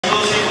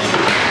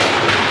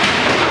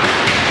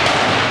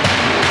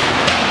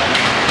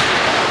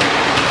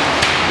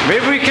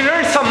Maybe we can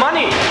earn some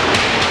money.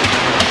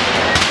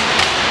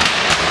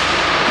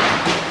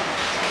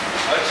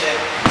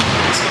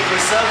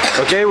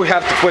 Okay, we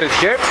have to put it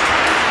here.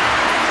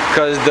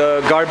 Because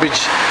the garbage...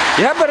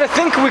 Yeah, but I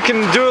think we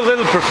can do a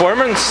little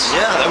performance.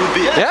 Yeah, that would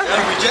be it. Yeah? That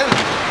would be general.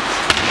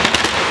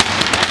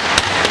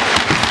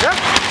 Yeah.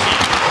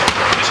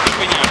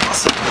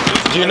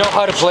 Do you know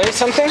how to play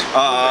something?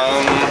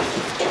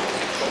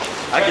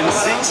 I can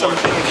sing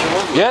something if you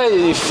want. Yeah,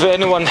 if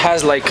anyone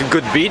has like a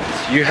good beat,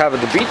 you have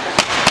the beat.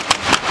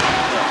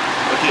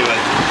 Okay,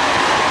 right.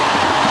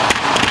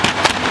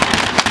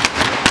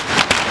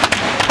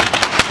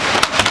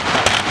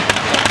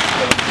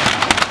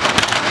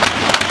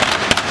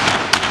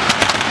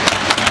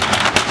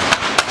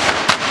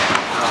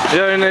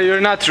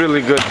 You're not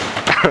really good.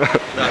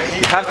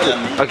 You have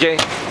to. Okay.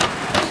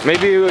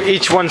 Maybe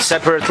each one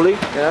separately.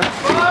 Yeah.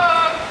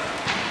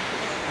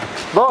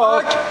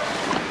 Look.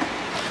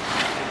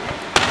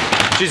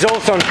 She's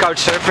also on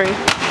couch surfing.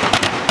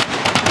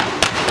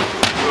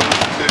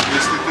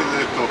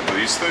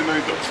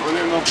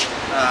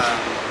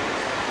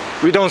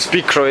 We don't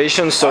speak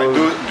Croatian, so...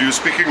 Do you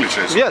speak English?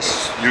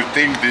 Yes. You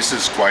think this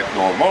is quite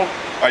normal?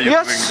 Are you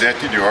Yes. doing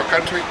that in your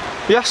country?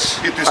 Yes,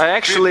 It is I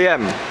actually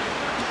am.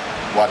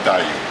 What are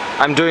you?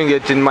 I'm doing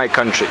it in my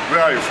country.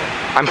 Where are you from?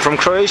 I'm from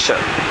Croatia.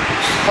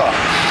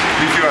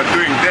 If you are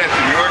doing that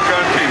in your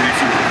country, and if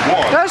you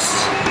want, Yes.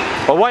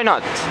 But why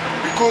not?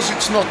 because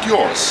it's not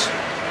yours.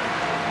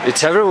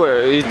 It's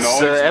everywhere. It's, No,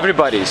 it's not.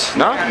 everybody's.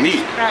 No?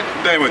 Nije.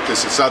 Nemojte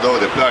se sad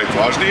ovdje praviti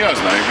važni, ja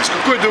znam engleski.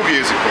 Koji drugi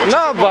jezik hoćete?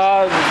 No,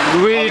 but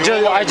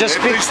I just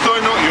speak.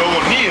 Nepristojno i ovo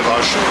nije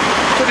vaše.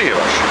 To nije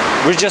vaše.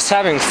 We're just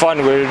having fun.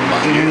 We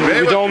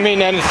don't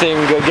mean anything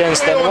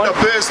against E onda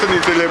anyone.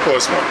 prestanite lijepo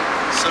osmah.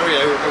 Sorry,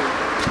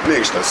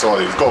 Ništa,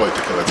 sorry, govorite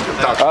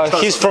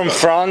hrvatski. He's from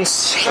France.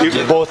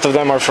 Both of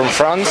them are from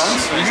France.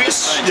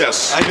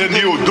 Yes, and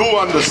you do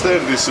understand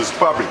this is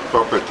public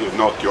property,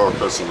 not your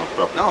personal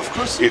property. No, of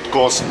course. It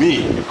costs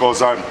me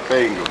because I'm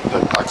paying the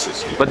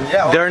taxes here. But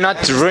they're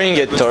not ruining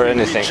it or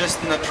anything. We're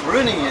just not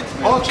ruining it.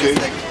 Okay.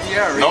 Just like,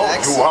 yeah, No,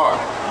 relax. you are.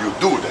 You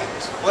do that.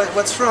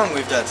 What's wrong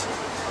with that?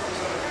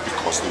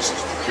 Because this is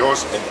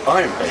yours and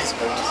I'm paying.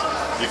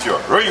 If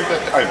you're ruining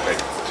that, I'm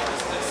paying.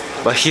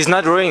 But he's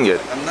not ruining it.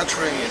 I'm not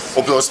ruining it.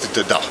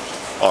 Oprostite, da.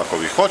 Ako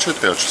vi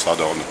hoćete, ja ću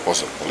sada onda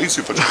poslati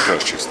policiju pa ću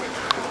raščistiti.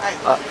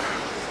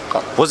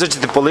 Pozvat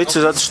ćete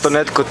policiju zato što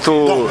netko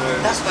tu...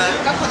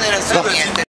 Kako ne razumijete?